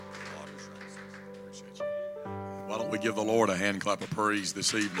Why don't we give the Lord a hand clap of praise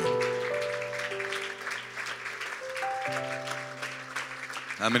this evening?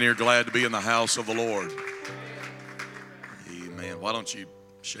 How many are glad to be in the house of the Lord? Amen. Why don't you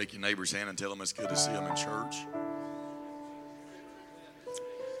shake your neighbor's hand and tell them it's good to see them in church?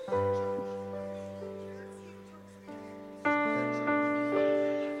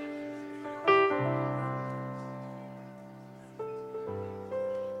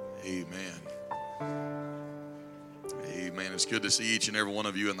 Amen. Amen. It's good to see each and every one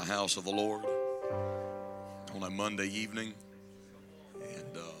of you in the house of the Lord on a Monday evening.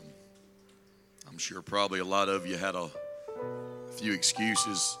 And I'm sure probably a lot of you had a few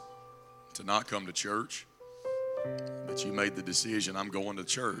excuses to not come to church, but you made the decision, I'm going to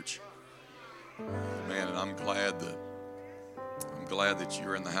church. Amen. And I'm glad that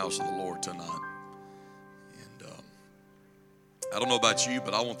you're in the house of the Lord tonight. And I don't know about you,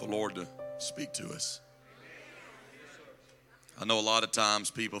 but I want the Lord to speak to us. I know a lot of times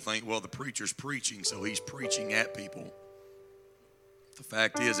people think, well, the preacher's preaching, so he's preaching at people. The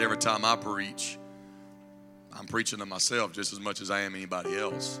fact is, every time I preach, I'm preaching to myself just as much as I am anybody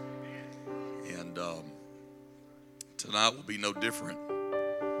else. And tonight will be no different,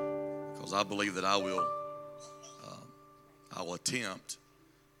 because I believe that I will attempt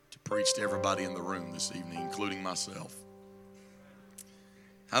to preach to everybody in the room this evening, including myself.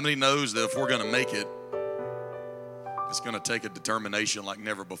 How many knows that if we're going to make it, it's going to take a determination like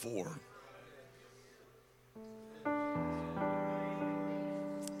never before?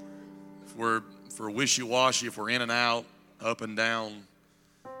 If we're wishy-washy, if we're in and out, up and down,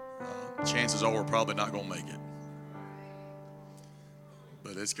 chances are we're probably not going to make it.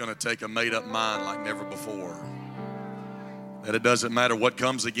 But it's going to take a made-up mind like never before. That it doesn't matter what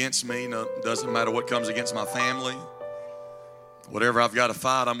comes against me, it doesn't matter what comes against my family. Whatever I've got to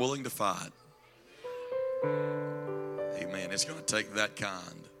fight, I'm willing to fight. Amen. It's going to take that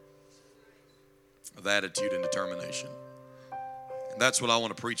kind of attitude and determination. And that's what I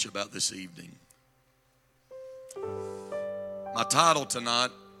want to preach about this evening. My title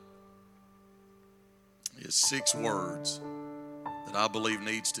tonight is 6 words that I believe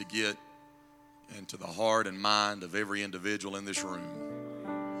needs to get into the heart and mind of every individual in this room.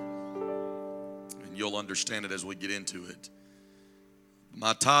 And you'll understand it as we get into it.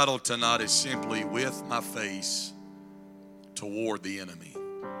 My title tonight is simply, With My Face Toward the Enemy.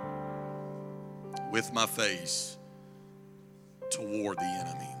 With my face toward the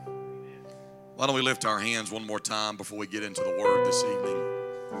enemy. Why don't we lift our hands one more time before we get into the word this evening?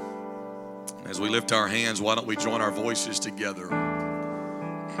 As we lift our hands, why don't we join our voices together?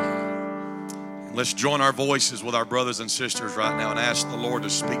 And let's join our voices with our brothers and sisters right now and ask the Lord to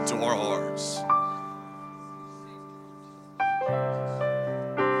speak to our hearts.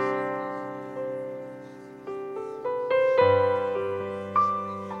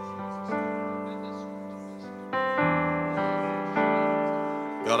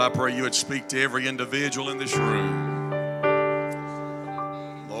 God, I pray you would speak to every individual in this room.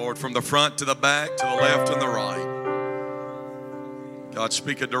 Lord, from the front to the back, to the left and the right. God,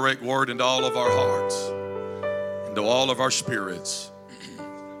 speak a direct word into all of our hearts, into all of our spirits.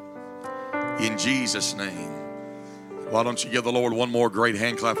 In Jesus' name. Why don't you give the Lord one more great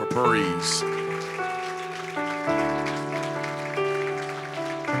hand clap of praise?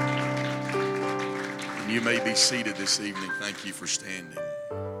 And you may be seated this evening. Thank you for standing.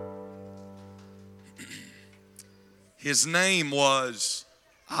 His name was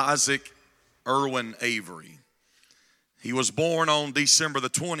Isaac Erwin Avery. He was born on December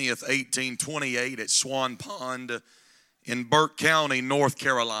the 20th, 1828 at Swan Pond in Burke County, North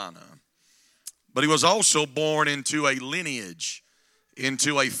Carolina. But he was also born into a lineage,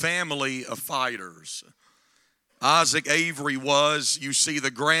 into a family of fighters. Isaac Avery was, you see, the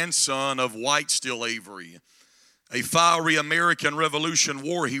grandson of White Still Avery, a fiery American Revolution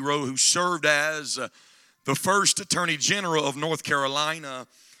War hero who served as the first Attorney General of North Carolina,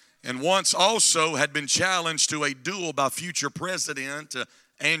 and once also had been challenged to a duel by future President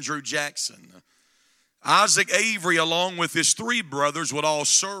Andrew Jackson. Isaac Avery, along with his 3 brothers, would all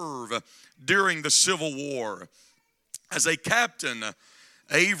serve during the Civil War. As a captain,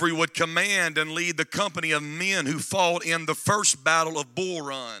 Avery would command and lead the company of men who fought in the first Battle of Bull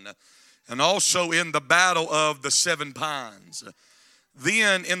Run and also in the Battle of the Seven Pines.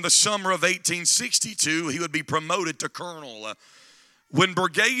 Then, in the summer of 1862, he would be promoted to colonel. When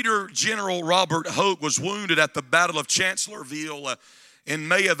Brigadier General Robert Hoke was wounded at the Battle of Chancellorsville in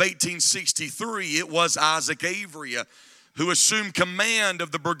May of 1863, it was Isaac Avery who assumed command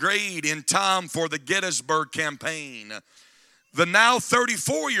of the brigade in time for the Gettysburg campaign. The now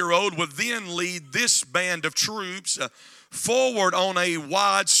 34-year-old would then lead this band of troops forward on a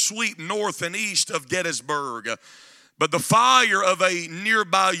wide sweep north and east of Gettysburg. But the fire of a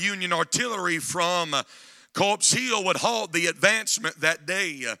nearby Union artillery from Culp's Hill would halt the advancement that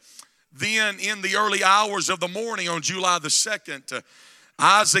day. Then in the early hours of the morning on July the 2nd,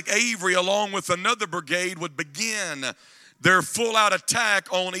 Isaac Avery along with another brigade would begin their full-out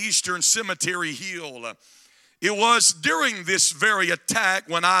attack on Eastern Cemetery Hill. It was during this very attack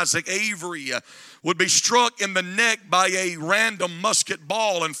when Isaac Avery would be struck in the neck by a random musket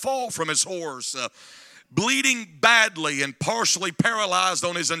ball and fall from his horse, bleeding badly and partially paralyzed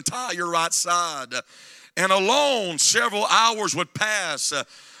on his entire right side. And alone, several hours would pass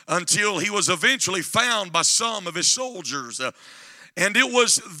until he was eventually found by some of his soldiers. And it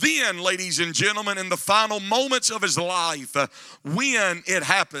was then, ladies and gentlemen, in the final moments of his life, when it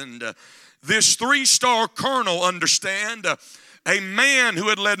happened. This 3-star colonel, understand, a man who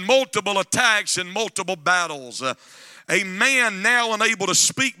had led multiple attacks in multiple battles, a man now unable to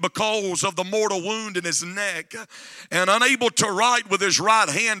speak because of the mortal wound in his neck and unable to write with his right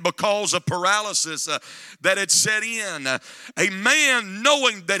hand because of paralysis that had set in. A man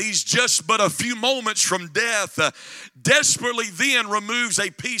knowing that he's just but a few moments from death, desperately then removes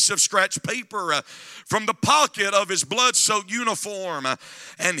a piece of scratch paper from the pocket of his blood-soaked uniform.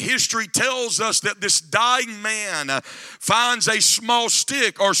 And history tells us that this dying man finds a small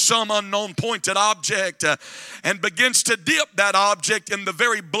stick or some unknown pointed object and begins to dip that object in the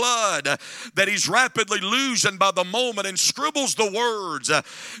very blood that he's rapidly losing by the moment and scribbles the words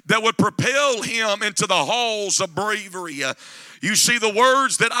that would propel him into the halls of bravery. You see, the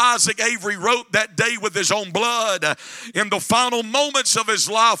words that Isaac Avery wrote that day with his own blood in the final moments of his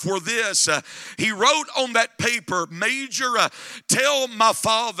life were this. He wrote on that paper, "Major, tell my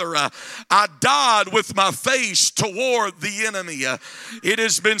father I died with my face toward the enemy." It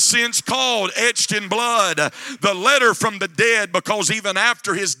has been since called, etched in blood, the letter from the dead, because even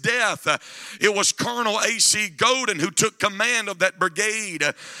after his death, it was Colonel A.C. Godin who took command of that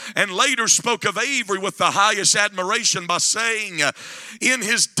brigade and later spoke of Avery with the highest admiration by saying, in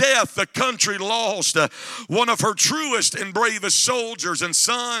his death, the country lost one of her truest and bravest soldiers and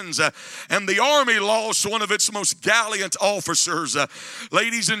sons, and the army lost one of its most gallant officers.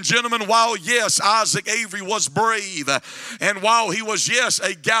 Ladies and gentlemen, while yes, Isaac Avery was brave, and while he was yes,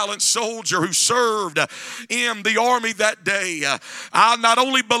 a gallant soldier who served in the army that day, I not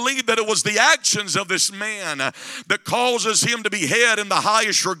only believe that it was the actions of this man that causes him to be held in the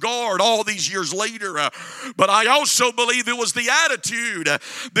highest regard all these years later, but I also believe it was the attitude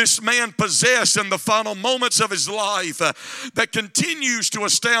this man possessed in the final moments of his life that continues to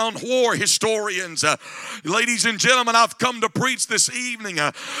astound war historians. Ladies and gentlemen, I've come to preach this evening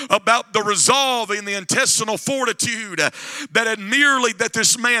about the resolve and the intestinal fortitude that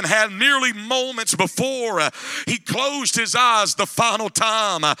this man had merely moments before he closed his eyes the final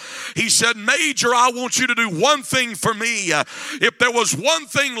time. He said, "Major, I want you to do one thing for me." If there was one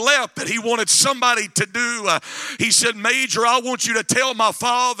thing left that he wanted somebody to do, he said, "Major, I want you to tell my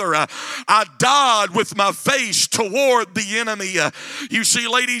father I died with my face toward the enemy." You see,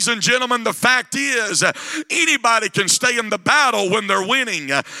 ladies and gentlemen, the fact is anybody can stay in the battle when they're winning.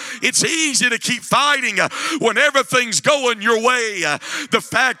 It's easy to keep fighting when everything's going your way. The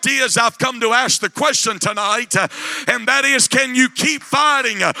fact is, I've come to ask the question tonight, and that is, can you keep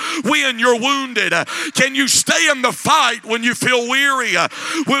fighting when you're wounded? Can you stay in the fight when you feel weary?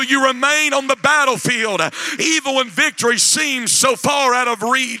 Will you remain on the battlefield even when victory seems so far out of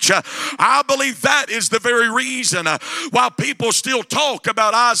reach? I believe that is the very reason why people still talk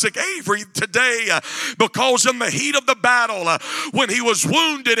about Isaac Avery today, because in the heat of the battle, when he was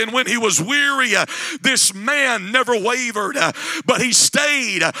wounded and when he was weary, this man never wavered, but he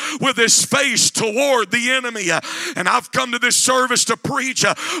stayed with his face toward the enemy. And I've come to this service to preach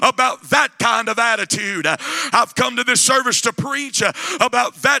about that kind of attitude. I've come to this service to preach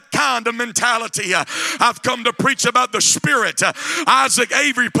about that kind of mentality. I've come to preach about the spirit Isaac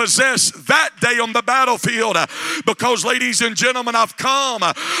Avery possessed that day on the battlefield, because, ladies and gentlemen, I've come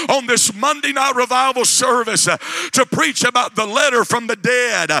on this Monday night revival service to preach about the letter from the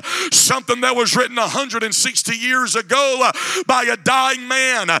dead, something that was written 160 years ago by a dying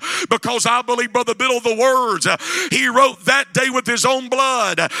man, because I believe, Brother Bill, the words he wrote that day with his own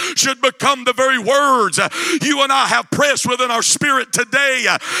blood should become the very words you and I have pressed within our spirit today,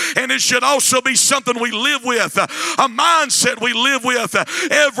 and it should also be something we live with. A mindset we live with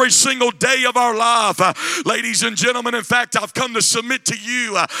every single day of our life. Ladies and gentlemen, in fact, I've come to submit to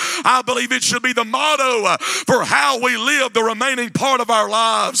you. I believe it should be the motto for how we live the remaining part of our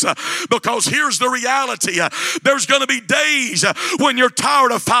lives. Because here's the reality. There's going to be days when you're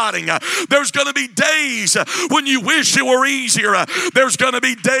tired of fighting. There's going to be days when you wish it were easier. There's going to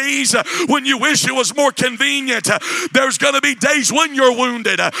be days when you wish it was more convenient. There's going to be days when you're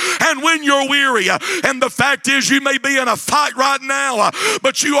wounded and when you're weary. And the fact is, you may be in a fight right now,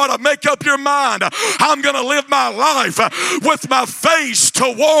 but you ought to make up your mind. I'm going to live my life with my face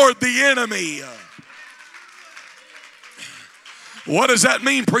toward the enemy. What does that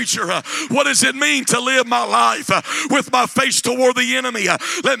mean, preacher? What does it mean to live my life with my face toward the enemy?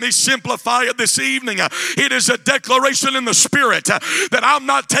 Let me simplify it this evening. It is a declaration in the spirit that I'm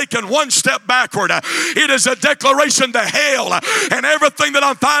not taking one step backward. It is a declaration to hell and everything that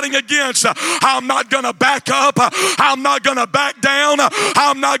I'm fighting against. I'm not going to back up. I'm not going to back down.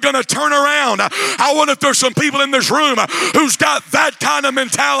 I'm not going to turn around. I wonder if there's some people in this room who's got that kind of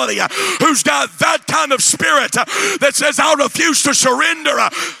mentality, who's got that kind of spirit that says, I refuse to surrender.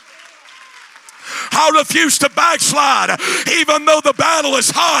 I refuse to backslide, even though the battle is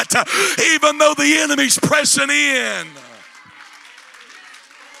hot, even though the enemy's pressing in.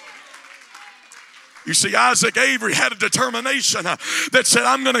 You see, Isaac Avery had a determination that said,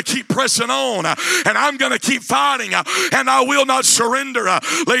 I'm going to keep pressing on and I'm going to keep fighting and I will not surrender.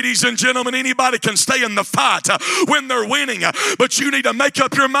 Ladies and gentlemen, anybody can stay in the fight when they're winning, but you need to make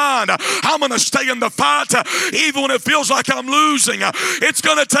up your mind. I'm going to stay in the fight even when it feels like I'm losing. It's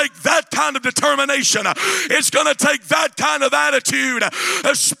going to take that kind of determination. It's going to take that kind of attitude,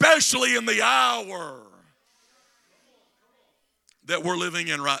 especially in the hour that we're living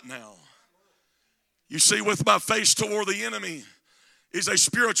in right now. You see, with my face toward the enemy is a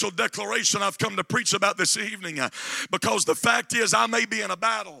spiritual declaration I've come to preach about this evening, because the fact is I may be in a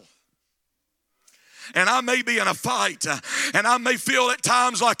battle. And I may be in a fight, and I may feel at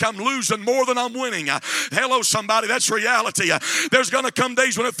times like I'm losing more than I'm winning. Hello, somebody, that's reality. There's going to come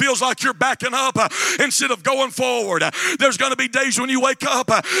days when it feels like you're backing up instead of going forward. There's going to be days when you wake up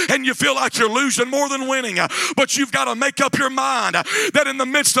and you feel like you're losing more than winning. But you've got to make up your mind that in the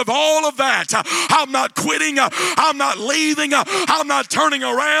midst of all of that, I'm not quitting, I'm not leaving, I'm not turning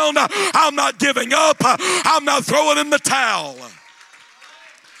around, I'm not giving up, I'm not throwing in the towel.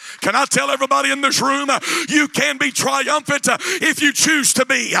 Can I tell everybody in this room, you can be triumphant if you choose to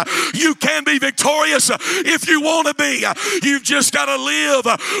be. You can be victorious if you want to be. You've just got to live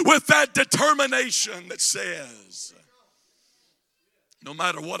with that determination that says, no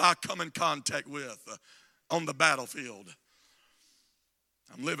matter what I come in contact with on the battlefield,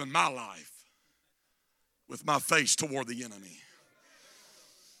 I'm living my life with my face toward the enemy.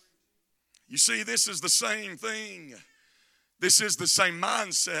 You see, this is the same thing. This is the same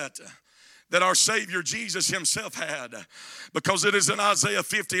mindset that our Savior Jesus himself had, because it is in Isaiah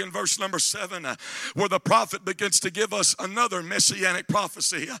 50 and verse number 7 where the prophet begins to give us another messianic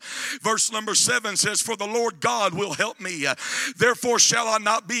prophecy. Verse number 7 says, for the Lord God will help me, therefore shall I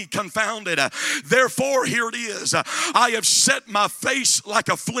not be confounded. Therefore, here it is, I have set my face like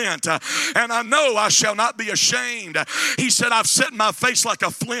a flint, and I know I shall not be ashamed. He said, I've set my face like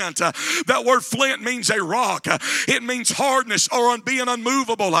a flint. That word flint means a rock. It means hardness or being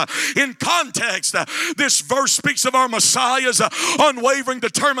unmovable. In context, this verse speaks of our Messiah's unwavering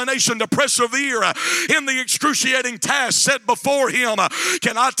determination to persevere in the excruciating task set before him.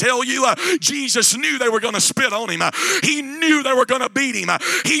 Can I tell you, Jesus knew they were going to spit on him. He knew they were going to beat him.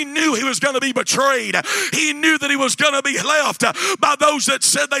 He knew he was going to be betrayed. He knew that he was going to be left by those that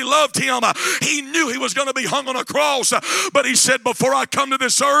said they loved him. He knew he was going to be hung on a cross. But he said, before I come to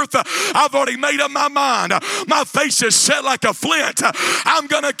this earth, I've already made up my mind. My face is set like a flint. I'm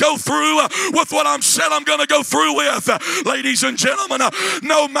going to go through with what I'm said I'm going to go through with. Ladies and gentlemen,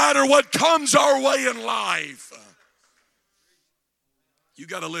 no matter what comes our way in life, you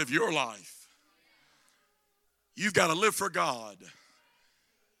got to live your life. You've got to live for God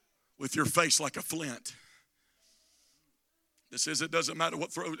with your face like a flint. This is, it doesn't matter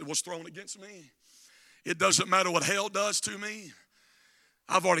what was thrown against me. It doesn't matter what hell does to me.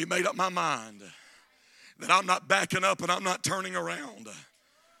 I've already made up my mind that I'm not backing up and I'm not turning around.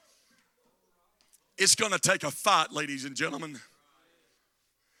 It's going to take a fight, ladies and gentlemen.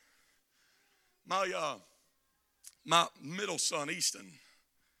 My middle son, Easton,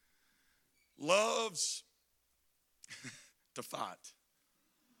 loves to fight.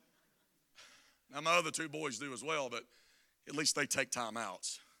 Now, my other two boys do as well, but at least they take time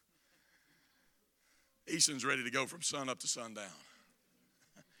outs. Easton's ready to go from sun up to sundown.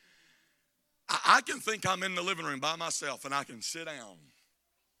 I can think I'm in the living room by myself and I can sit down.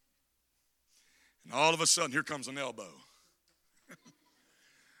 And all of a sudden, here comes an elbow.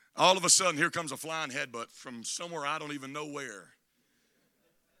 All of a sudden, here comes a flying headbutt from somewhere I don't even know where.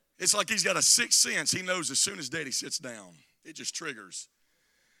 It's like he's got a sixth sense. He knows as soon as Daddy sits down, it just triggers.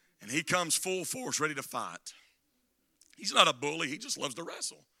 And he comes full force, ready to fight. He's not a bully. He just loves to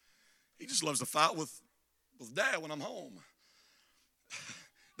wrestle. He just loves to fight with Dad when I'm home.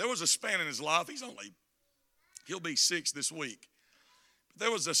 There was a span in his life. He'll be 6 this week.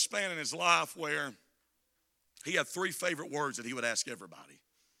 There was a span in his life where he had 3 favorite words that he would ask everybody.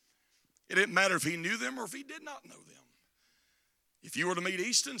 It didn't matter if he knew them or if he did not know them. If you were to meet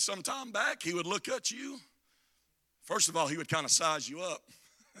Easton sometime back, he would look at you. First of all, he would kind of size you up.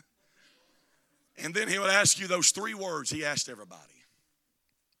 And then he would ask you those 3 words he asked everybody.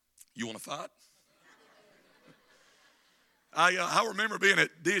 You want to fight? I remember being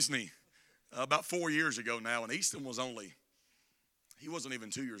at Disney about 4 years ago now, and Easton he wasn't even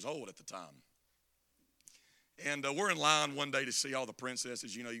 2 years old at the time. And we're in line one day to see all the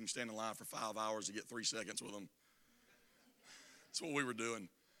princesses. You know, you can stand in line for 5 hours to get 3 seconds with them. That's what we were doing.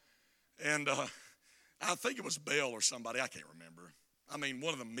 And I think it was Belle or somebody. I can't remember. I mean,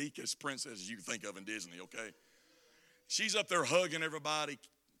 one of the meekest princesses you can think of in Disney, okay? She's up there hugging everybody,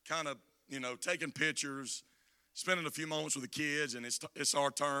 kind of, taking pictures, spending a few moments with the kids, and it's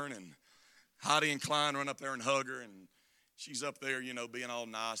our turn. And Heidi and Klein run up there and hug her, and she's up there, being all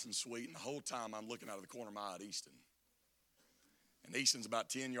nice and sweet. And the whole time I'm looking out of the corner of my eye at Easton. And Easton's about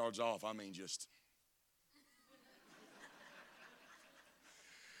 10 yards off. I mean, just.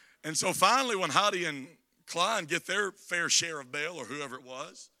 And so finally, when Heidi and Klein get their fair share of Belle or whoever it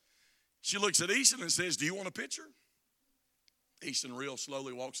was, she looks at Easton and says, "Do you want a picture?" Easton real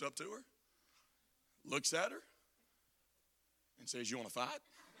slowly walks up to her, looks at her, and says, "You want to fight?"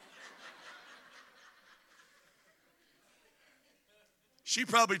 She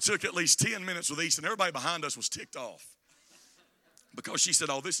probably took at least 10 minutes with Easton. Everybody behind us was ticked off because she said,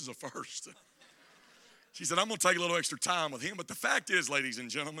 "Oh, this is a first." She said, "I'm going to take a little extra time with him." But the fact is, ladies and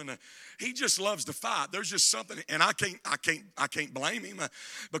gentlemen, he just loves to fight. There's just something, and I can't blame him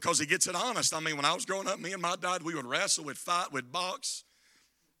because he gets it honest. I mean, when I was growing up, me and my dad, we would wrestle, we'd fight, we'd box.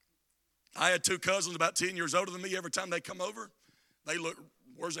 I had 2 cousins about 10 years older than me. Every time they come over, they look,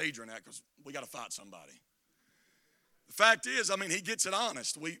 "Where's Adrian at? Because we got to fight somebody." The fact is, I mean, he gets it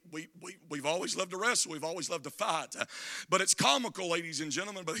honest. We've always loved to wrestle. We've always loved to fight. But it's comical, ladies and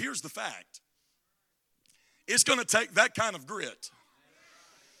gentlemen, but here's the fact. It's going to take that kind of grit.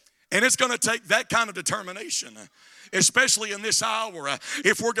 And it's going to take that kind of determination, especially in this hour,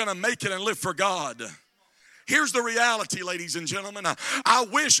 if we're going to make it and live for God. Here's the reality, ladies and gentlemen. I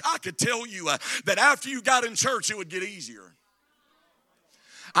wish I could tell you that after you got in church, it would get easier.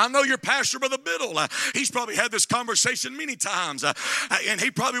 I know your pastor, Brother Biddle. He's probably had this conversation many times. And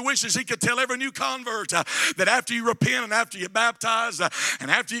he probably wishes he could tell every new convert that after you repent and after you baptize and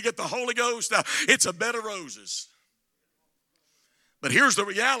after you get the Holy Ghost, it's a bed of roses. But here's the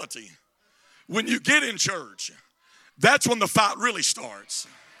reality. When you get in church, that's when the fight really starts.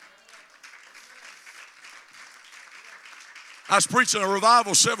 I was preaching a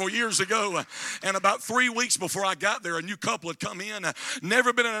revival several years ago, and about 3 weeks before I got there, a new couple had come in,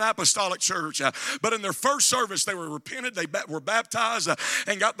 never been in an apostolic church, but in their first service, they were repented, they were baptized,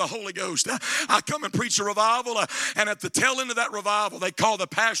 and got the Holy Ghost. I come and preach a revival, and at the tail end of that revival, they call the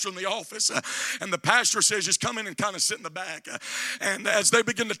pastor in the office, and the pastor says, "Just come in and kind of sit in the back." And as they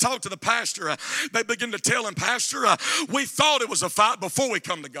begin to talk to the pastor, they begin to tell him, "Pastor, we thought it was a fight before we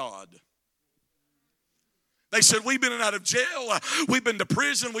come to God." They said, "We've been in and out of jail. We've been to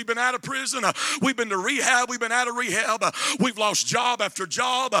prison. We've been out of prison. We've been to rehab. We've been out of rehab. We've lost job after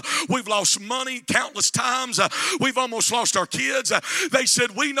job. We've lost money countless times. We've almost lost our kids." They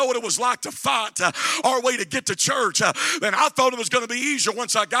said, "We know what it was like to fight our way to get to church. And I thought it was going to be easier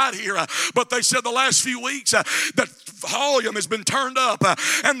once I got here." But they said the last few weeks, the volume has been turned up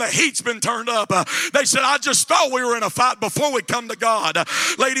and the heat's been turned up. They said, "I just thought we were in a fight before we come to God."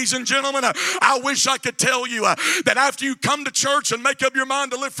 Ladies and gentlemen, I wish I could tell you that after you come to church and make up your mind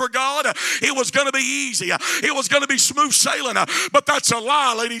to live for God, it was going to be easy. It was going to be smooth sailing. But that's a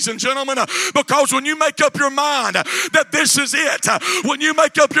lie, ladies and gentlemen, because when you make up your mind that this is it, when you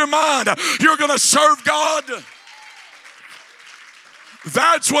make up your mind you're going to serve God,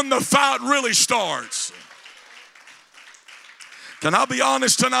 that's when the fight really starts. Can I be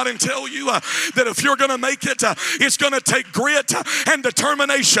honest tonight and tell you that if you're going to make it, it's going to take grit and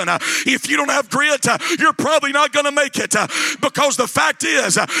determination. If you don't have grit, you're probably not going to make it, because the fact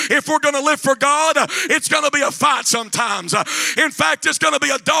is, if we're going to live for God, it's going to be a fight sometimes. In fact, it's going to be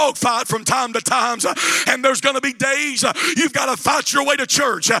a dog fight from time to time, and there's going to be days you've got to fight your way to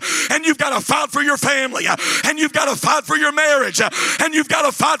church, and you've got to fight for your family, and you've got to fight for your marriage, and you've got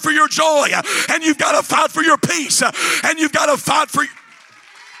to fight for your joy, and you've got to fight for your peace, and you've got to fight for.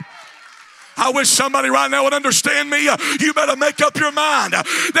 I wish somebody right now would understand me. You better make up your mind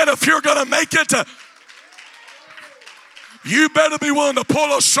that if you're going to make it, you better be willing to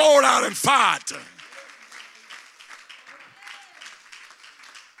pull a sword out and fight.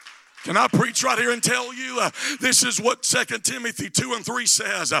 Can I preach right here and tell you this is what 2 Timothy 2 and 3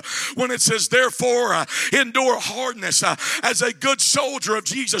 says when it says, therefore endure hardness as a good soldier of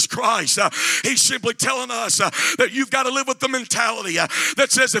Jesus Christ. He's simply telling us that you've got to live with the mentality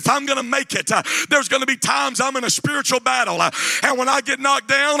that says, if I'm going to make it, there's going to be times I'm in a spiritual battle, and when I get knocked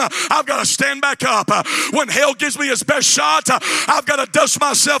down, I've got to stand back up. When hell gives me his best shot, I've got to dust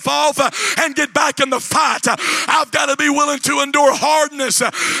myself off and get back in the fight. I've got to be willing to endure hardness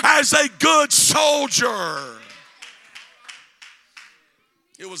as a good soldier.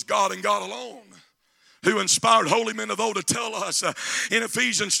 It was God and God alone who inspired holy men of old to tell us in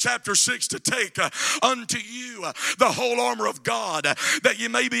Ephesians chapter 6 to take unto you the whole armor of God, that you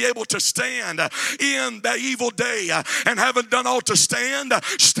may be able to stand in the evil day, and having done all to stand,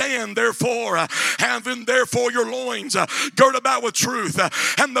 stand therefore, having therefore your loins girt about with truth,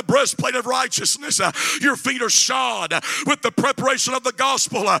 and the breastplate of righteousness, your feet are shod with the preparation of the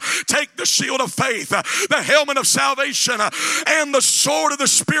gospel. Take the shield of faith, the helmet of salvation, and the sword of the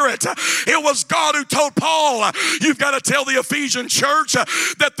Spirit. It was God who told Paul, you've got to tell the Ephesian church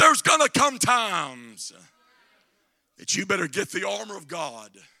that there's going to come times that you better get the armor of God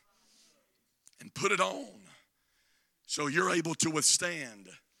and put it on so you're able to withstand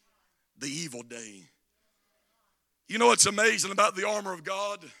the evil day. You know what's amazing about the armor of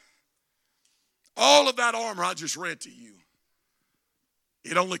God? All of that armor I just read to you,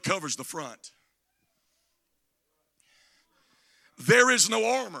 it only covers the front. There is no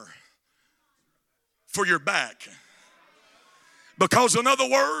armor for your back. Because in other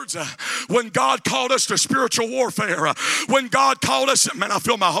words, when God called us to spiritual warfare, when God called us, man, I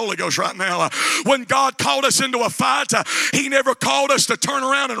feel my Holy Ghost right now. When God called us into a fight, He never called us to turn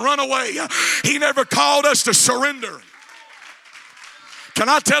around and run away. He never called us to surrender. Can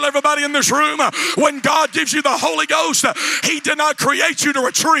I tell everybody in this room, when God gives you the Holy Ghost, He did not create you to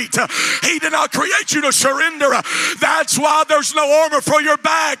retreat. He did not create you to surrender. That's why there's no armor for your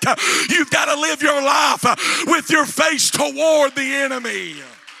back. You've got to live your life with your face toward the enemy.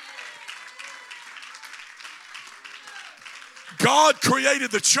 God created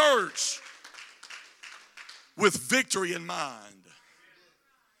the church with victory in mind.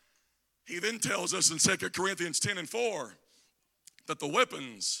 He then tells us in 2 Corinthians 10 and 4, that the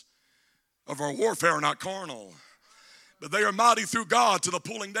weapons of our warfare are not carnal, but they are mighty through God to the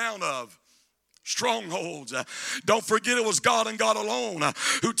pulling down of strongholds. Don't forget it was God and God alone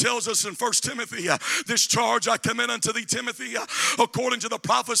who tells us in 1 Timothy, this charge I commit unto thee, Timothy, according to the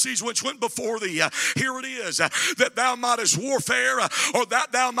prophecies which went before thee. Here it is, that thou mightest warfare, or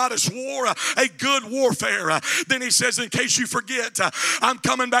that thou mightest war a good warfare. Then he says, in case you forget, I'm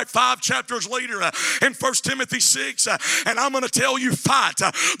coming back 5 chapters later in 1 Timothy 6, and I'm going to tell you, fight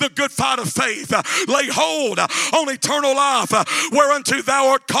the good fight of faith. Lay hold on eternal life, whereunto thou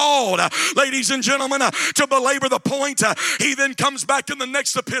art called. Ladies and gentlemen, to belabor the point, he then comes back in the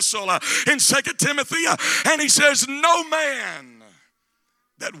next epistle in 2 Timothy, and he says, no man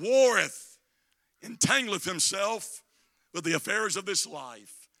that warreth entangleth himself with the affairs of this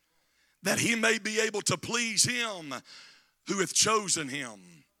life, that he may be able to please him who hath chosen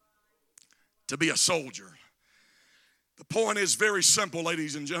him to be a soldier. The point is very simple,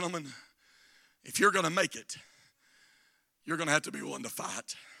 ladies and gentlemen. If you're going to make it, you're going to have to be willing to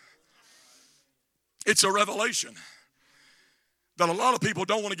fight. It's a revelation that a lot of people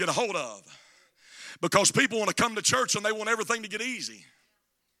don't want to get a hold of, because people want to come to church and they want everything to get easy.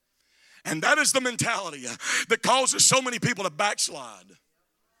 And that is the mentality that causes so many people to backslide.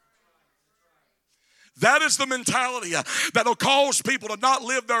 That is the mentality that'll cause people to not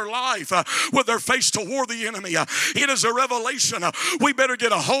live their life with their face toward the enemy. It is a revelation we better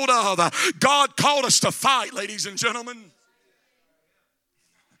get a hold of. God called us to fight, ladies and gentlemen.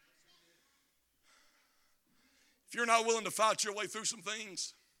 If you're not willing to fight your way through some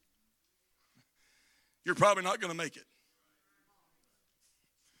things, you're probably not going to make it.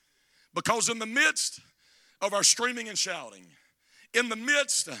 Because in the midst of our screaming and shouting, In the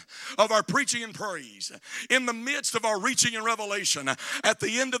midst of our preaching and praise, in the midst of our reaching in revelation, at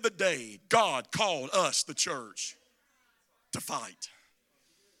the end of the day, God called us, the church, to fight.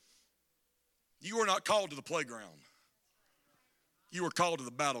 You were not called to the playground. You were called to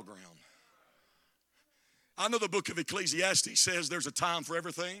the battleground. I know the book of Ecclesiastes says there's a time for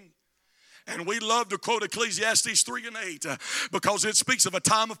everything. And we love to quote Ecclesiastes 3 and 8 because it speaks of a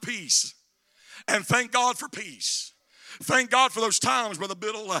time of peace. And thank God for peace. Thank God for those times, Brother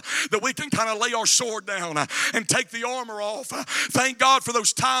Biddle, that we can kind of lay our sword down and take the armor off. Thank God for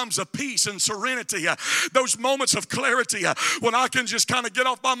those times of peace and serenity, those moments of clarity when I can just kind of get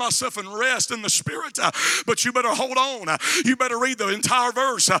off by myself and rest in the Spirit. But you better hold on. You better read the entire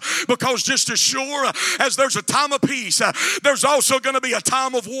verse because just as sure as there's a time of peace, there's also going to be a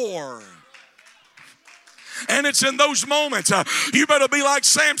time of war. And it's in those moments, you better be like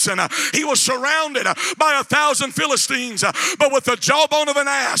Samson. He was surrounded by 1,000 Philistines, but with the jawbone of an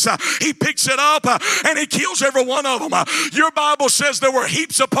ass, he picks it up and he kills every one of them. Your Bible says there were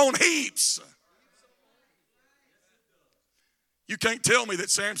heaps upon heaps. You can't tell me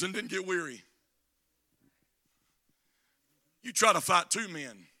that Samson didn't get weary. You try to fight two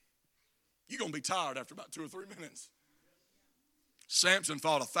men, you're going to be tired after about 2 or 3 minutes. Samson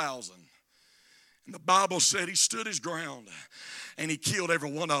fought 1,000. And the Bible said he stood his ground and he killed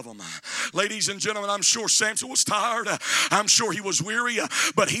every one of them. Ladies and gentlemen, I'm sure Samson was tired. I'm sure he was weary,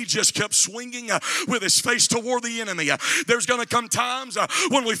 but he just kept swinging with his face toward the enemy. There's going to come times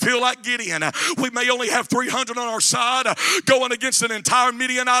when we feel like Gideon. We may only have 300 on our side going against an entire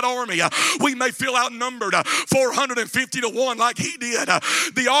Midianite army. We may feel outnumbered 450 to 1 like he did.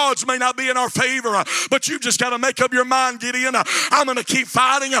 The odds may not be in our favor, but you've just got to make up your mind, Gideon. I'm going to keep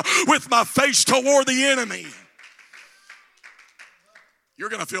fighting with my face toward the enemy. You're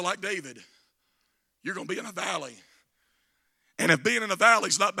going to feel like David. You're going to be in a valley. And if being in a valley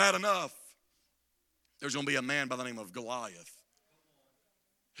is not bad enough, there's going to be a man by the name of Goliath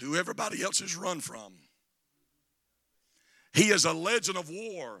who everybody else has run from. He is a legend of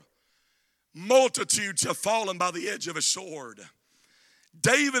war. Multitudes have fallen by the edge of his sword.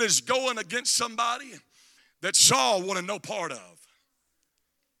 David is going against somebody that Saul wanted no part of.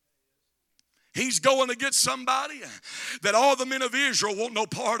 He's going against somebody that all the men of Israel want no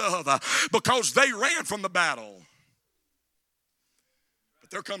part of because they ran from the battle.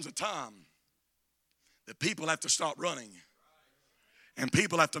 But there comes a time that people have to stop running and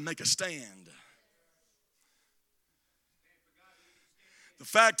people have to make a stand. The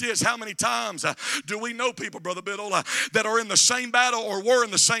fact is, how many times do we know people, Brother Biddle, that are in the same battle or were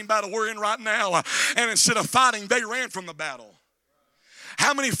in the same battle we're in right now, and instead of fighting, they ran from the battle?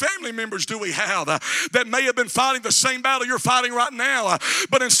 How many family members do we have that may have been fighting the same battle you're fighting right now,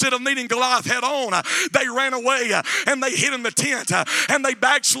 but instead of meeting Goliath head on, they ran away and they hid in the tent and they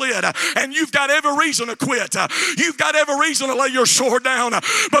backslid, and you've got every reason to quit. You've got every reason to lay your sword down,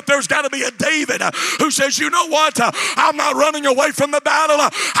 but there's got to be a David who says, you know what, I'm not running away from the battle,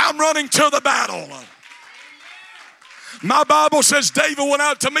 I'm running to the battle. My Bible says David went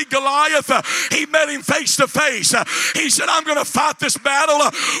out to meet Goliath. He met him face to face. He said, I'm going to fight this battle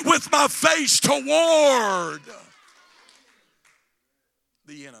with my face toward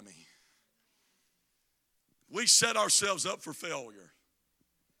the enemy. We set ourselves up for failure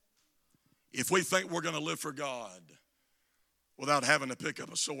if we think we're going to live for God without having to pick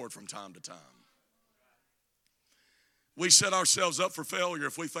up a sword from time to time. We set ourselves up for failure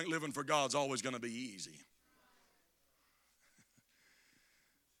if we think living for God's always going to be easy.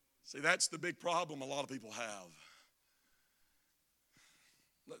 See, that's the big problem a lot of people have.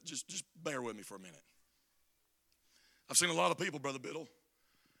 Just bear with me for a minute. I've seen a lot of people, Brother Biddle,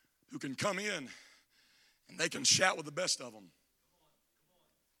 who can come in and they can shout with the best of them.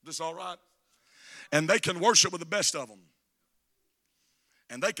 This all right? And they can worship with the best of them.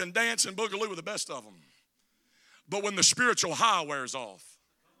 And they can dance and boogaloo with the best of them. But when the spiritual high wears off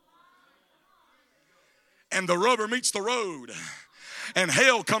and the rubber meets the road, and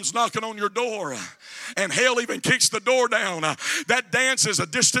hell comes knocking on your door, and hell even kicks the door down, that dance is a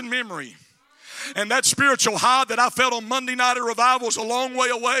distant memory. And that spiritual high that I felt on Monday night at revival is a long way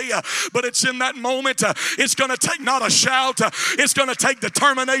away, but it's in that moment. It's going to take not a shout, it's going to take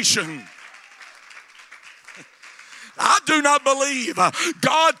determination. I do not believe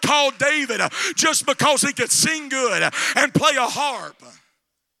God called David just because he could sing good and play a harp.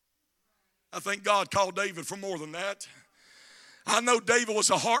 I think God called David for more than that. I know David was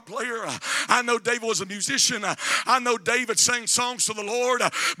a harp player. I know David was a musician. I know David sang songs to the Lord.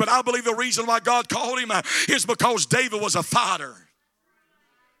 But I believe the reason why God called him is because David was a fighter.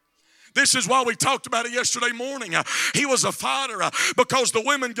 This is why we talked about it yesterday morning. He was a fighter because the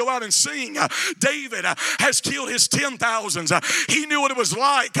women go out and sing. David has killed his 10,000s. He knew what it was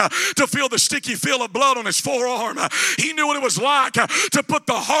like to feel the sticky feel of blood on his forearm. He knew what it was like to put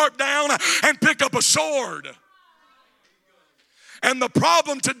the harp down and pick up a sword. And the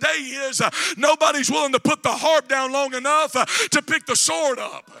problem today is nobody's willing to put the harp down long enough to pick the sword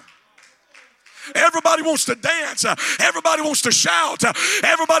up. Everybody wants to dance. Everybody wants to shout.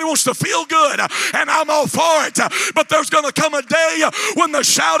 Everybody wants to feel good. And I'm all for it. But there's going to come a day when the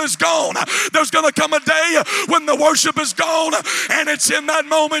shout is gone. There's going to come a day when the worship is gone. And it's in that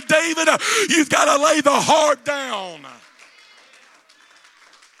moment, David, you've got to lay the harp down.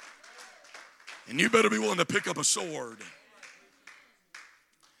 And you better be willing to pick up a sword.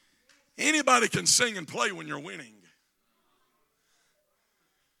 Anybody can sing and play when you're winning.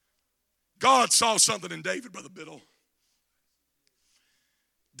 God saw something in David, Brother Biddle.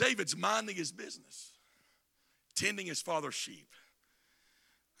 David's minding his business, tending his father's sheep.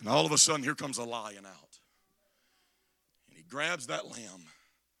 And all of a sudden, here comes a lion out. And he grabs that lamb.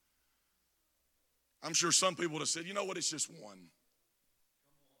 I'm sure some people would have said, you know what, it's just one.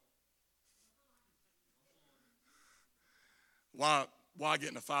 Why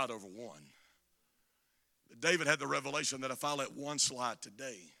get in a fight over one? But David had the revelation that if I let one slide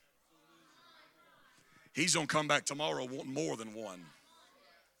today, he's going to come back tomorrow wanting more than one.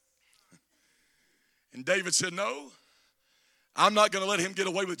 And David said, no, I'm not going to let him get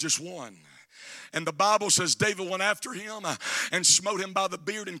away with just one. And the Bible says David went after him and smote him by the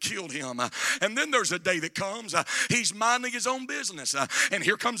beard and killed him. And then there's a day that comes. He's minding his own business. And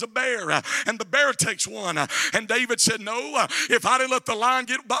here comes a bear. And the bear takes one. And David said, no, if I didn't let the lion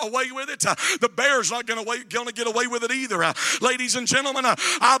get away with it, the bear's not going to get away with it either. Ladies and gentlemen,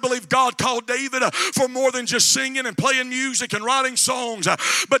 I believe God called David for more than just singing and playing music and writing songs.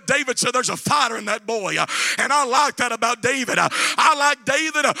 But David said there's a fighter in that boy. And I like that about David. I like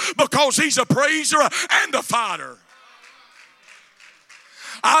David because he's a praiser and a fighter.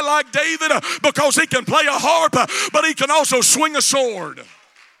 I like David because he can play a harp, but he can also swing a sword.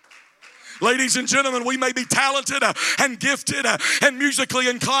 Ladies and gentlemen, we may be talented and gifted and musically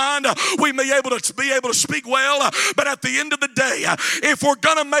inclined. We may be able to speak well, but at the end of the day, if we're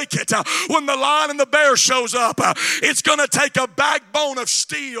going to make it, when the lion and the bear shows up, it's going to take a backbone of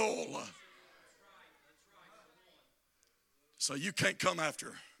steel. So you can't come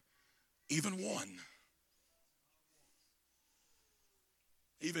after even one.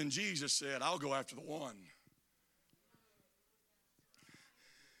 Even Jesus said, I'll go after the one.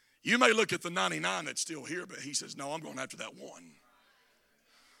 You may look at the 99 that's still here, but he says, no, I'm going after that one.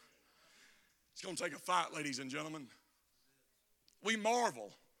 It's going to take a fight, ladies and gentlemen. We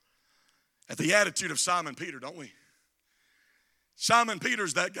marvel at the attitude of Simon Peter, don't we? Simon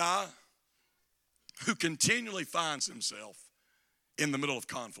Peter's that guy who continually finds himself in the middle of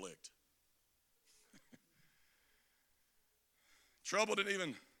conflict. Trouble didn't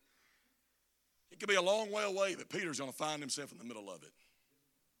even, it could be a long way away that Peter's going to find himself in the middle of it.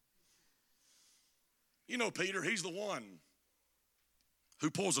 You know Peter, he's the one who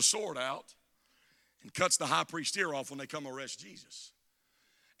pulls a sword out and cuts the high priest's ear off when they come arrest Jesus.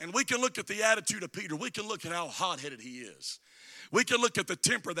 And we can look at the attitude of Peter. We can look at how hot-headed he is. We can look at the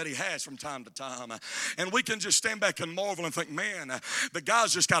temper that he has from time to time. And we can just stand back and marvel and think, man, the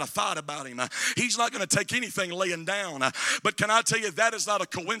guy's just got a fight about him. He's not going to take anything laying down. But can I tell you, that is not a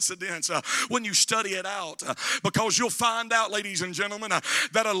coincidence when you study it out. Because you'll find out, ladies and gentlemen,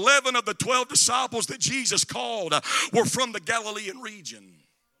 that 11 of the 12 disciples that Jesus called were from the Galilean region.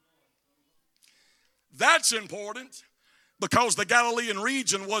 That's important. Because the Galilean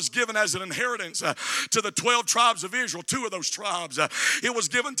region was given as an inheritance to the 12 tribes of Israel, 2 of those tribes. It was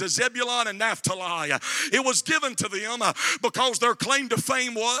given to Zebulun and Naphtali. It was given to them because their claim to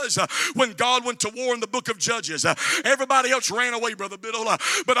fame was when God went to war in the book of Judges. Everybody else ran away, Brother Biddle,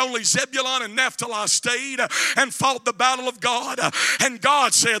 but only Zebulun and Naphtali stayed and fought the battle of God. And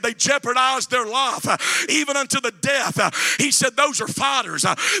God said they jeopardized their life even unto the death. He said those are fighters.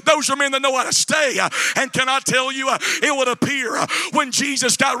 Those are men that know how to stay. And can I tell you, it would appear when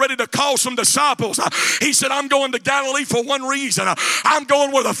Jesus got ready to call some disciples, he said, I'm going to Galilee for one reason. I'm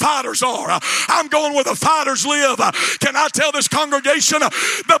going where the fighters are. I'm going where the fighters live. Can I tell this congregation,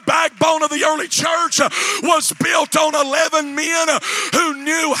 the backbone of the early church was built on 11 men who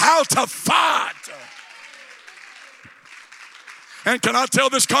knew how to fight. And can I tell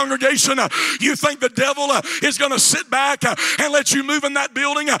this congregation, you think the devil is going to sit back and let you move in that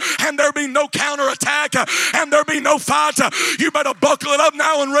building and there be no counterattack and there be no fight? You better buckle it up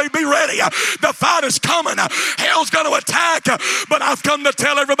now and be ready. The fight is coming. Hell's going to attack. But I've come to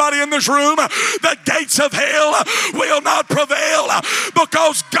tell everybody in this room, the gates of hell will not prevail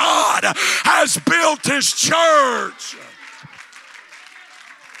because God has built his church.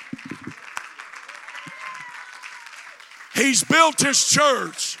 He's built his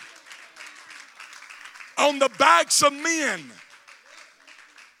church on the backs of men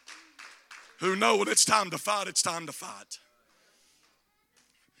who know when it's time to fight, it's time to fight.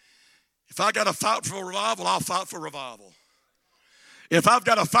 If I got to fight for revival, I'll fight for revival. If I've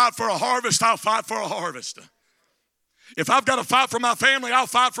got to fight for a harvest, I'll fight for a harvest. If I've got to fight for my family, I'll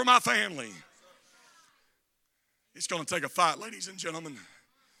fight for my family. It's going to take a fight, ladies and gentlemen.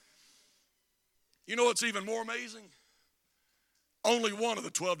 You know what's even more amazing? Only one of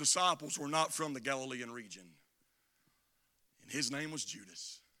the 12 disciples were not from the Galilean region. And his name was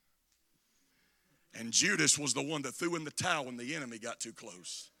Judas. And Judas was the one that threw in the towel when the enemy got too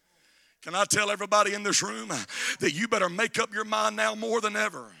close. Can I tell everybody in this room that you better make up your mind now more than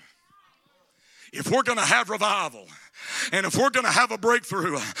ever? If we're going to have revival, and if we're going to have a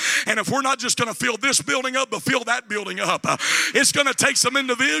breakthrough, and if we're not just going to fill this building up, but fill that building up, it's going to take some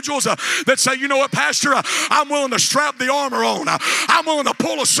individuals that say, you know what, Pastor, I'm willing to strap the armor on. I'm willing to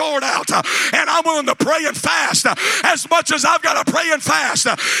pull a sword out, and I'm willing to pray and fast as much as I've got to pray and fast.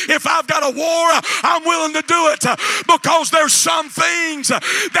 If I've got a war, I'm willing to do it because there's some things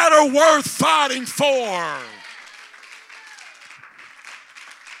that are worth fighting for.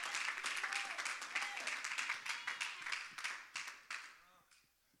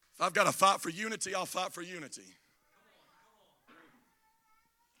 If I've got to fight for unity, I'll fight for unity.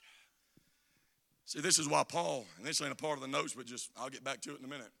 See, this is why Paul, and this ain't a part of the notes, but I'll get back to it in a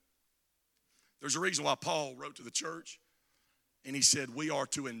minute. There's a reason why Paul wrote to the church, and he said, we are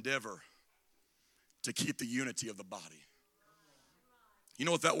to endeavor to keep the unity of the body. You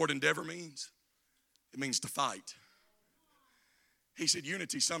know what that word endeavor means? It means to fight. He said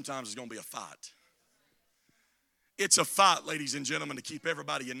unity sometimes is going to be a fight. It's a fight, ladies and gentlemen, to keep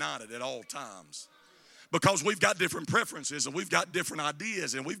everybody united at all times. Because we've got different preferences and we've got different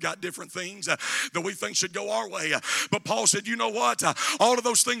ideas and we've got different things that we think should go our way. But Paul said, you know what? All of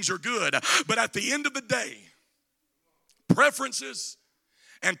those things are good. But at the end of the day, preferences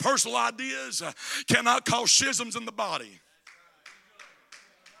and personal ideas cannot cause schisms in the body.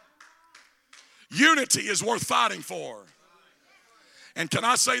 Unity is worth fighting for. And can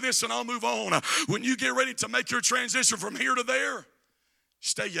I say this and I'll move on? When you get ready to make your transition from here to there,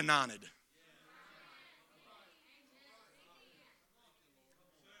 stay united.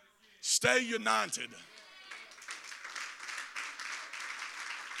 Stay united.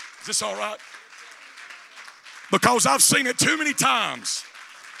 Is this all right? Because I've seen it too many times.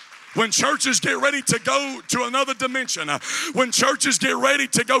 When churches get ready to go to another dimension, when churches get ready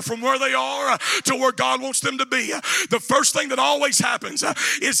to go from where they are to where God wants them to be, the first thing that always happens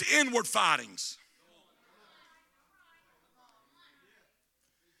is inward fightings.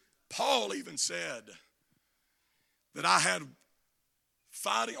 Paul even said that I had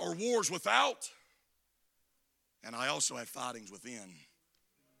fighting or wars without, and I also had fightings within.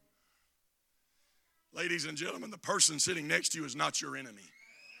 Ladies and gentlemen, the person sitting next to you is not your enemy.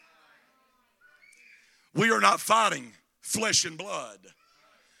 We are not fighting flesh and blood,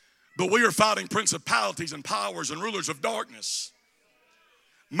 but we are fighting principalities and powers and rulers of darkness.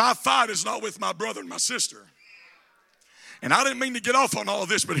 My fight is not with my brother and my sister. And I didn't mean to get off on all of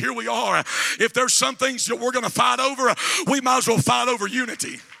this, but here we are. If there's some things that we're going to fight over, we might as well fight over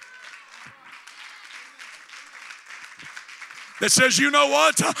unity. That says, you know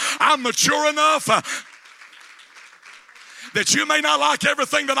what? I'm mature enough that you may not like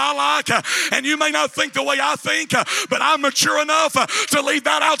everything that I like, and you may not think the way I think, but I'm mature enough to leave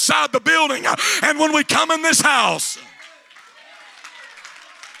that outside the building. And when we come in this house,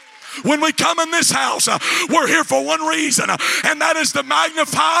 we're here for one reason, and that is to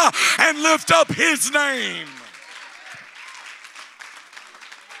magnify and lift up his name.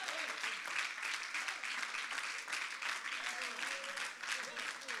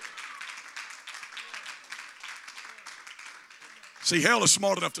 See, hell is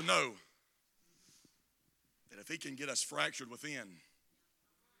smart enough to know that if he can get us fractured within,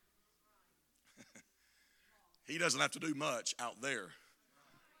 he doesn't have to do much out there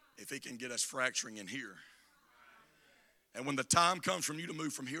if he can get us fracturing in here. And when the time comes from you to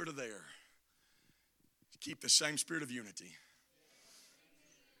move from here to there, keep the same spirit of unity.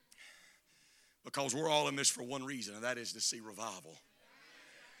 Because we're all in this for one reason, and that is to see revival.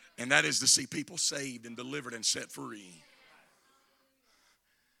 And that is to see people saved and delivered and set free.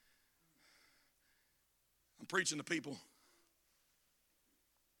 I'm preaching to people.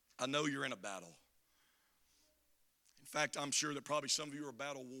 I know you're in a battle. In fact, I'm sure that probably some of you are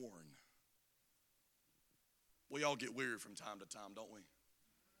battle worn. We all get weary from time to time, don't we?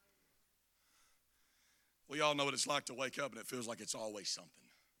 We all know what it's like to wake up and it feels like it's always something.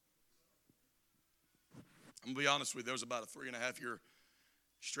 I'm going to be honest with you, there was about a 3.5-year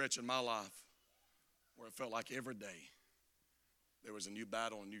stretch in my life where it felt like every day there was a new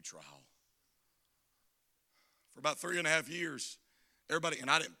battle, a new trial. For about 3.5 years, everybody, and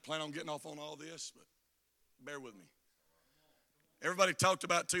I didn't plan on getting off on all this, but bear with me. Everybody talked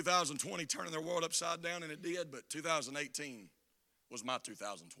about 2020 turning their world upside down, and it did, but 2018 was my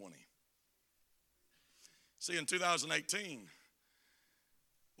 2020. See, in 2018,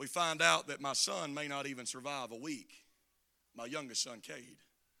 we find out that my son may not even survive a week. My youngest son, Cade.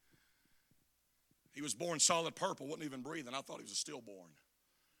 He was born solid purple, wasn't even breathing. I thought he was a stillborn.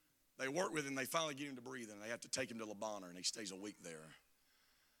 They work with him, they finally get him to breathe, and they have to take him to Lebanon, and he stays a week there.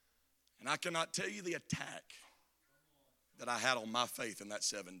 And I cannot tell you the attack that I had on my faith in that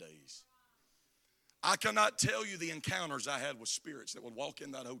 7 days. I cannot tell you the encounters I had with spirits that would walk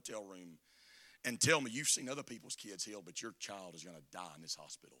in that hotel room and tell me, you've seen other people's kids healed, but your child is going to die in this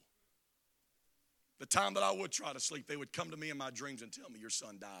hospital. The time that I would try to sleep, they would come to me in my dreams and tell me, your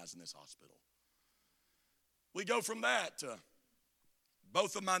son dies in this hospital. We go from that to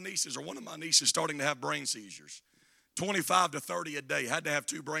both of my nieces, or one of my nieces, starting to have brain seizures. 25 to 30 a day. Had to have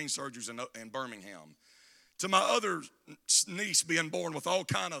 2 brain surgeries in Birmingham. To my other niece being born with all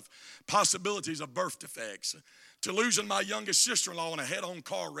kind of possibilities of birth defects. To losing my youngest sister-in-law in a head-on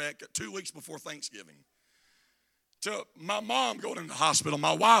car wreck 2 weeks before Thanksgiving. To my mom going into the hospital,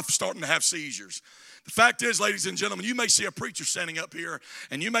 my wife starting to have seizures. The fact is, ladies and gentlemen, you may see a preacher standing up here,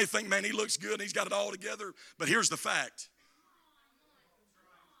 and you may think, man, he looks good and he's got it all together. But here's the fact.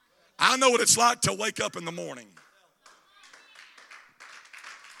 I know what it's like to wake up in the morning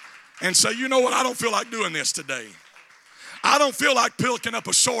and say, you know what, I don't feel like doing this today. I don't feel like picking up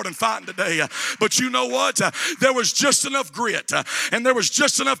a sword and fighting today. But you know what? There was just enough grit and there was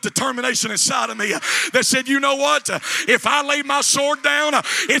just enough determination inside of me that said, you know what? If I lay my sword down,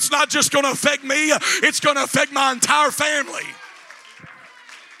 it's not just going to affect me. It's going to affect my entire family.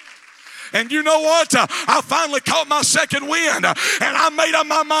 And you know what? I finally caught my second wind. And I made up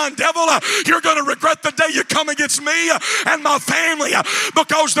my mind, devil, you're going to regret the day you come against me and my family.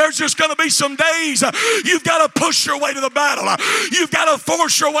 Because there's just going to be some days you've got to push your way to the battle. You've got to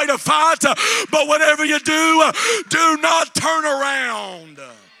force your way to fight. But whatever you do not turn around.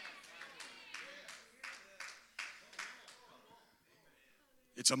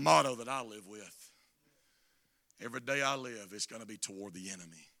 It's a motto that I live with. Every day I live, it's going to be toward the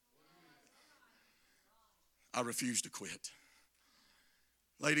enemy. I refuse to quit.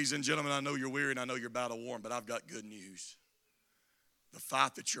 Ladies and gentlemen, I know you're weary and I know you're battle worn, but I've got good news. The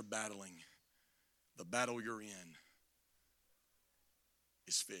fight that you're battling, the battle you're in,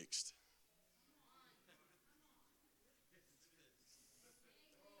 is fixed.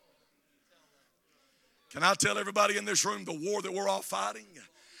 Can I tell everybody in this room, the war that we're all fighting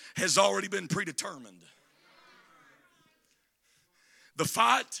has already been predetermined. The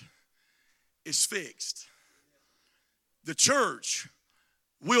fight is fixed. The church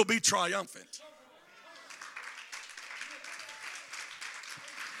will be triumphant.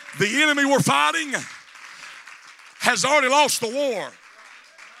 The enemy we're fighting has already lost the war.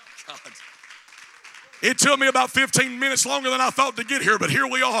 God. It took me about 15 minutes longer than I thought to get here, but here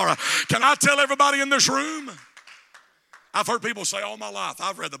we are. Can I tell everybody in this room? I've heard people say all my life,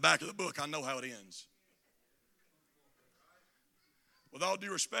 I've read the back of the book, I know how it ends. With all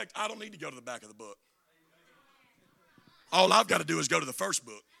due respect, I don't need to go to the back of the book. All I've got to do is go to the first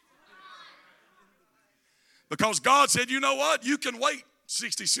book. Because God said, you know what? You can wait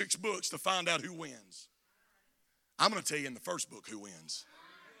 66 books to find out who wins. I'm going to tell you in the first book who wins.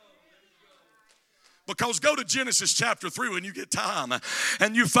 Because go to Genesis chapter 3 when you get time,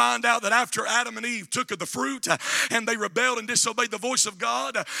 and you find out that after Adam and Eve took of the fruit and they rebelled and disobeyed the voice of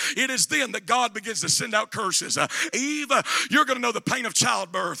God, it is then that God begins to send out curses. Eve, you're going to know the pain of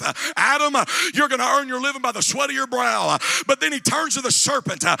childbirth. Adam, you're going to earn your living by the sweat of your brow. But then he turns to the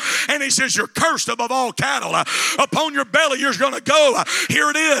serpent and he says, you're cursed above all cattle. Upon your belly you're going to go.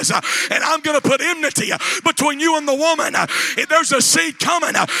 Here it is. And I'm going to put enmity between you and the woman. If there's a seed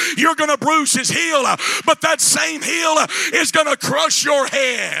coming, you're going to bruise his heel. But that same heel is going to crush your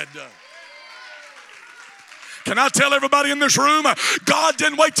head. Can I tell everybody in this room, God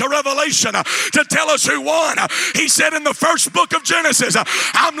didn't wait till Revelation to tell us who won. He said in the first book of Genesis,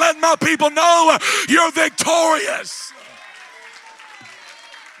 I'm letting my people know you're victorious.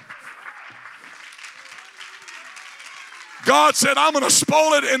 God said, I'm going to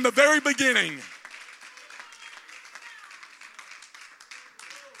spoil it in the very beginning.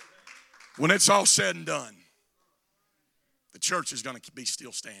 When it's all said and done, the church is going to be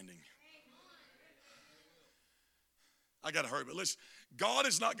still standing. I got to hurry, but listen, God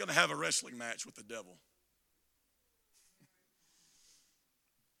is not going to have a wrestling match with the devil.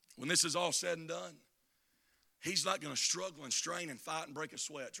 When this is all said and done, he's not going to struggle and strain and fight and break a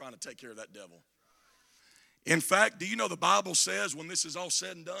sweat trying to take care of that devil. In fact, do you know the Bible says when this is all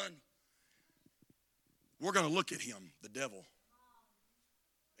said and done, we're going to look at him, the devil,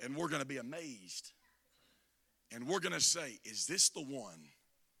 and we're going to be amazed. And we're going to say, is this the one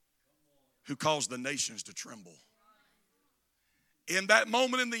who caused the nations to tremble? In that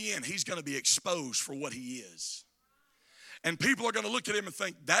moment in the end, he's going to be exposed for what he is. And people are going to look at him and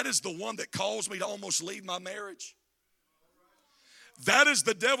think, that is the one that caused me to almost leave my marriage. That is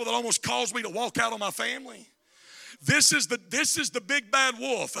the devil that almost caused me to walk out on my family. This is the big bad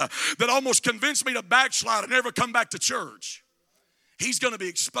wolf that almost convinced me to backslide and never come back to church. He's going to be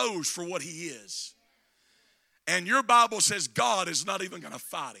exposed for what he is. And your Bible says God is not even going to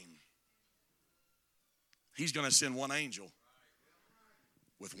fight him. He's going to send one angel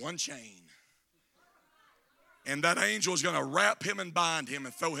with one chain. And that angel is going to wrap him and bind him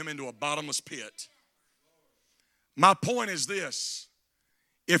and throw him into a bottomless pit. My point is this.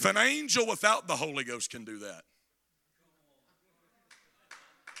 If an angel without the Holy Ghost can do that,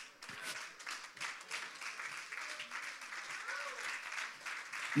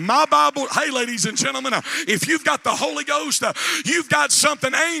 my Bible, hey ladies and gentlemen, if you've got the Holy Ghost, you've got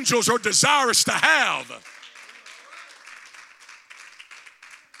something angels are desirous to have.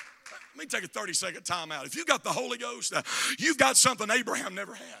 Let me take a 30-second time out. If you've got the Holy Ghost, you've got something Abraham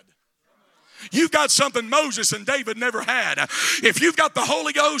never had. You've got something Moses and David never had. If you've got the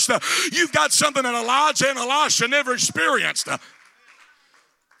Holy Ghost, you've got something that Elijah and Elisha never experienced.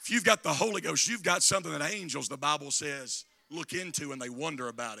 If you've got the Holy Ghost, you've got something that angels, the Bible says, look into and they wonder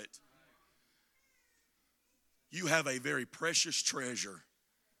about it. You have a very precious treasure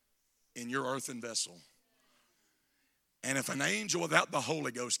in your earthen vessel. And if an angel without the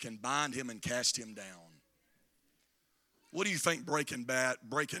Holy Ghost can bind him and cast him down, what do you think Breaking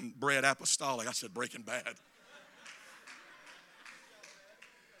Bread Apostolic? I said Breaking Bad.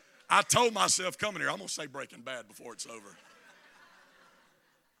 I told myself coming here, I'm going to say Breaking Bad before it's over.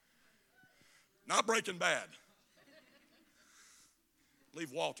 Not Breaking Bad.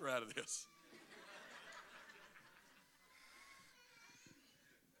 Leave Walter out of this.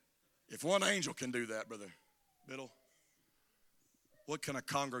 If one angel can do that, Brother Biddle, what can a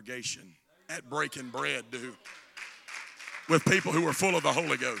congregation at Breaking Bread do with people who are full of the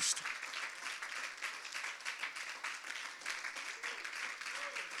Holy Ghost?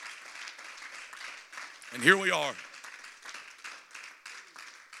 And here we are.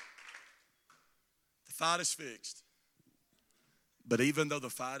 The fight is fixed. But even though the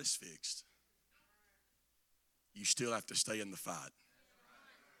fight is fixed, you still have to stay in the fight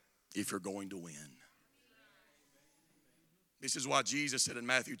if you're going to win. This is why Jesus said in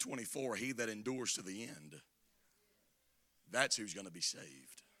Matthew 24, he that endures to the end, that's who's going to be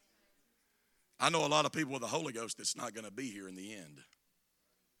saved. I know a lot of people with the Holy Ghost that's not going to be here in the end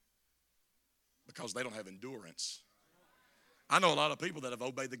because they don't have endurance. I know a lot of people that have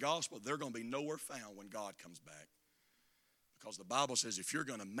obeyed the gospel, they're going to be nowhere found when God comes back. Because the Bible says if you're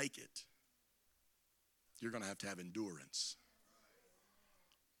going to make it, you're going to have endurance.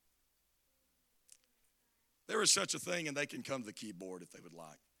 There is such a thing, and they can come to the keyboard if they would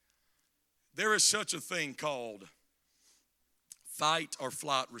like. There is such a thing called fight or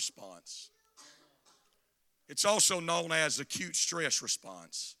flight response. It's also known as acute stress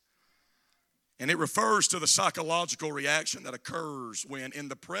response. And it refers to the psychological reaction that occurs when in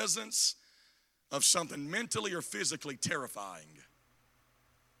the presence of something mentally or physically terrifying.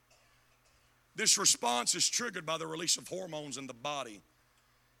 This response is triggered by the release of hormones in the body.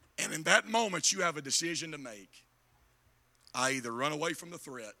 And in that moment, you have a decision to make. I either run away from the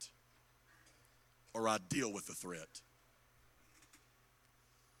threat or I deal with the threat.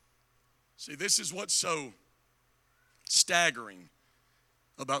 See, this is what's so staggering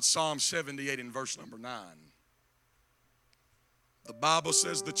about Psalm 78 in verse number 9. The Bible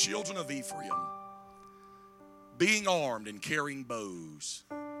says the children of Ephraim, being armed and carrying bows,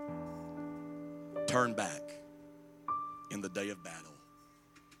 turn back in the day of battle.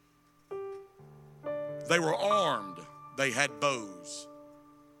 They were armed. They had bows.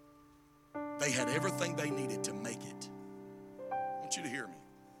 They had everything they needed to make it. I want you to hear me.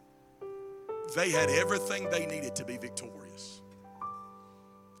 They had everything they needed to be victorious.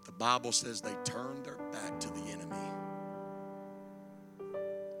 The Bible says they turned their back to the enemy.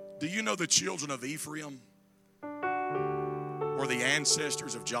 Do you know the children of Ephraim were the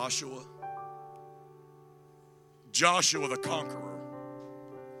ancestors of Joshua? Joshua the conqueror.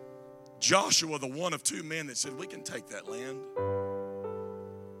 Joshua, the one of two men that said, we can take that land.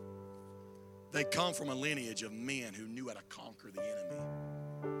 They come from a lineage of men who knew how to conquer the enemy.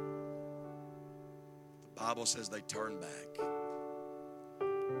 The Bible says they turned back.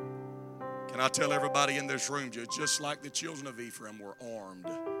 Can I tell everybody in this room, just like the children of Ephraim were armed,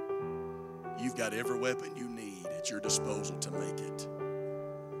 you've got every weapon you need at your disposal to make it.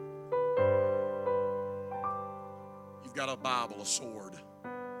 You've got a Bible, a sword.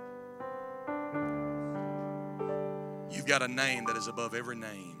 You've got a name that is above every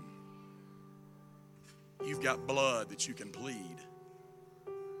name. You've got blood that you can plead.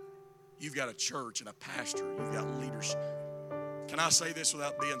 You've got a church and a pastor. You've got leadership. Can I say this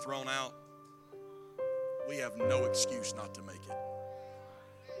without being thrown out? We have no excuse not to make it.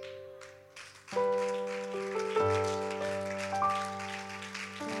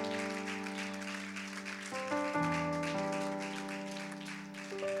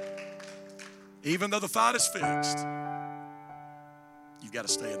 Even though the fight is fixed, you've got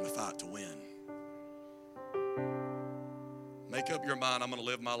to stay in the fight to win. Make up your mind, I'm going to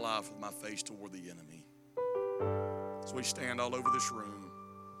live my life with my face toward the enemy. As we stand all over this room,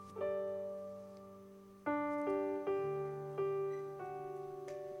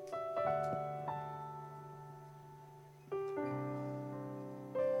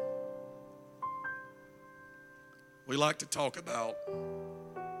 we like to talk about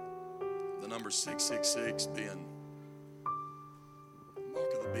the number 666 being the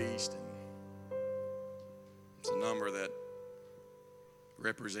mark of the beast, and it's a number that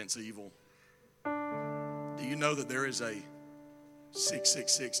represents evil. Do you know that there is a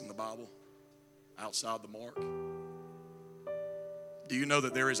 666 in the Bible outside the mark? Do you know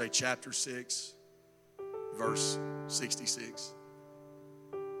that there is a chapter 6, verse 66?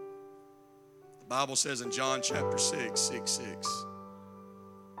 The Bible says in John chapter 6, 6,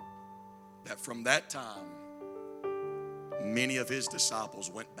 that from that time, many of his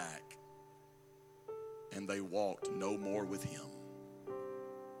disciples went back and they walked no more with him.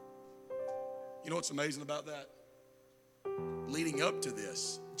 You know what's amazing about that? Leading up to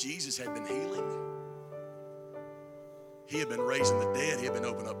this, Jesus had been healing. He had been raising the dead. He had been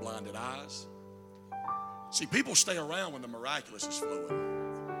opening up blinded eyes. See, people stay around when the miraculous is flowing.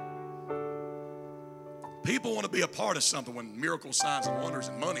 People want to be a part of something when miracles, signs, and wonders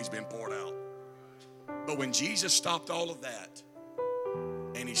and money's been poured out. But when Jesus stopped all of that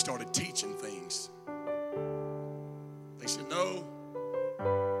and he started teaching things, they said, no,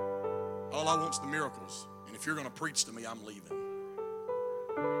 all I want is the miracles. And if you're going to preach to me, I'm leaving.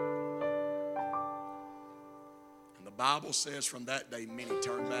 And the Bible says from that day, many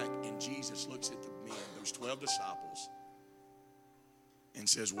turned back. And Jesus looks at the men, those 12 disciples, and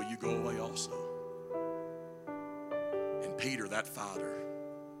says, will you go away also? And Peter, that fighter,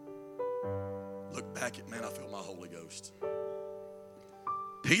 looked back at, man, I feel my Holy Ghost.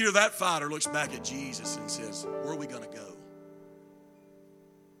 Peter, that fighter, looks back at Jesus and says, where are we going to go?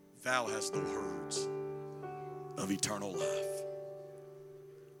 Thou hast the words of eternal life.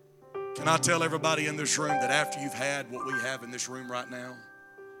 Can I tell everybody in this room that after you've had what we have in this room right now,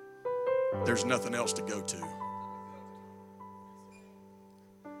 there's nothing else to go to.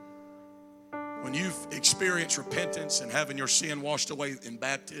 When you've experienced repentance and having your sin washed away in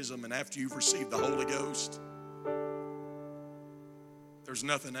baptism, and after you've received the Holy Ghost, there's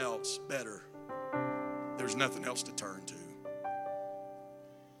nothing else better. There's nothing else to turn to.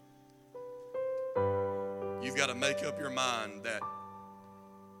 You've got to make up your mind that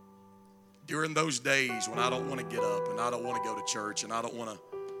during those days when I don't want to get up and I don't want to go to church and I don't want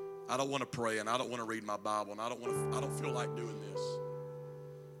to pray and I don't want to read my Bible and I don't feel like doing this.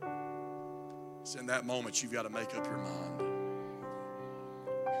 It's in that moment you've got to make up your mind.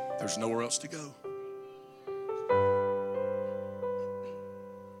 There's nowhere else to go.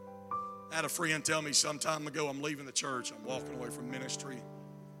 I had a friend tell me some time ago, I'm leaving the church. I'm walking away from ministry.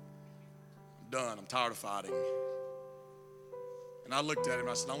 I'm done. I'm tired of fighting. And I looked at him and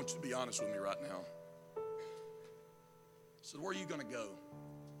I said, I want you to be honest with me right now. I said, where are you going to go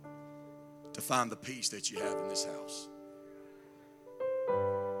to find the peace that you have in this house?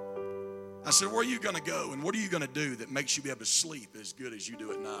 I said, where are you going to go and what are you going to do that makes you be able to sleep as good as you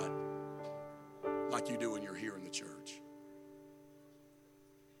do at night? like you do when you're here in the church.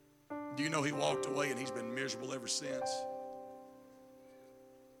 Do you know he walked away and he's been miserable ever since?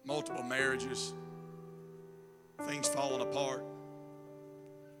 Multiple marriages, things falling apart.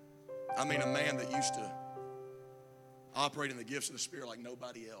 I mean, a man that used to operate in the gifts of the Spirit like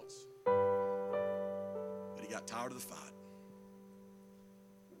nobody else. But he got tired of the fight.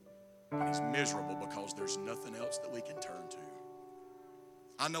 And he's miserable because there's nothing else that we can turn to.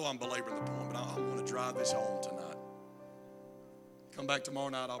 I know I'm belaboring the point, but I'm going to drive this home tonight. Come back tomorrow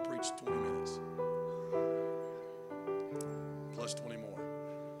night, I'll preach 20 minutes. Plus 20 more.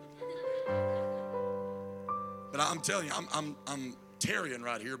 But I'm telling you, I'm tarrying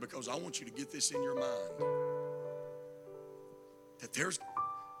right here because I want you to get this in your mind. That there's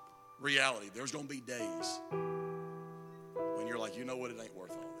reality. There's going to be days when you're like, you know what, it ain't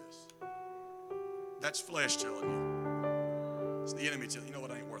worth all this. That's flesh telling you. It's the enemy telling you, you know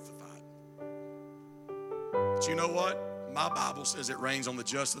what, it ain't worth the fight. But you know what? My Bible says it rains on the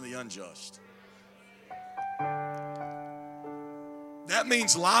just and the unjust. That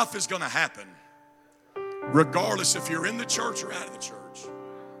means life is going to happen, regardless if you're in the church or out of the church.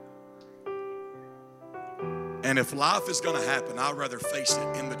 And if life is going to happen, I'd rather face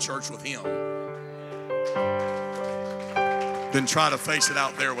it in the church with him than try to face it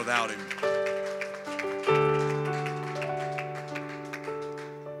out there without him.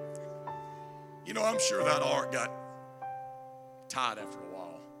 You know, I'm sure that ark got tired after a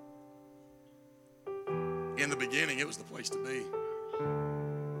while. In the beginning, it was the place to be.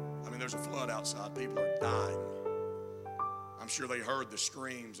 I mean, there's a flood outside. People are dying. I'm sure they heard the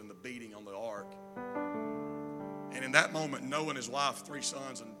screams and the beating on the ark. And in that moment, Noah and his wife, 3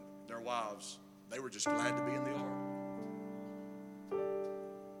 sons and their wives, they were just glad to be in the ark.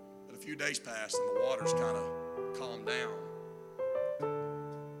 But a few days passed and the waters kind of calmed down.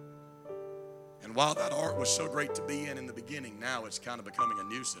 And while that ark was so great to be in the beginning, now it's kind of becoming a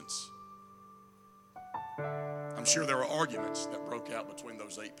nuisance. I'm sure there were arguments that broke out between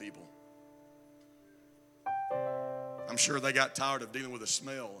those 8 people. I'm sure they got tired of dealing with the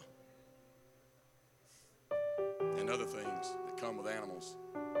smell and other things that come with animals.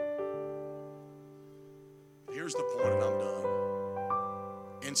 Here's the point, and I'm done.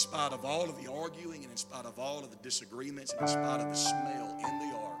 In spite of all of the arguing and in spite of all of the disagreements and in spite of the smell in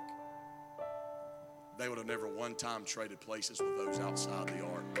the ark, they would have never one time traded places with those outside the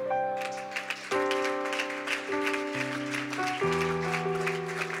ark.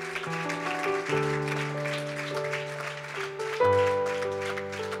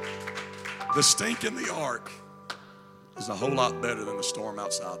 The stink in the ark is a whole lot better than the storm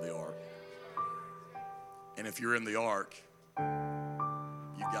outside the ark. And if you're in the ark,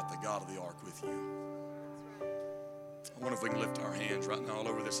 you've got the God of the ark with you. I wonder if we can lift our hands right now all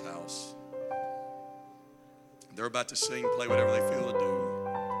over this house. They're about to sing, play whatever they feel to do.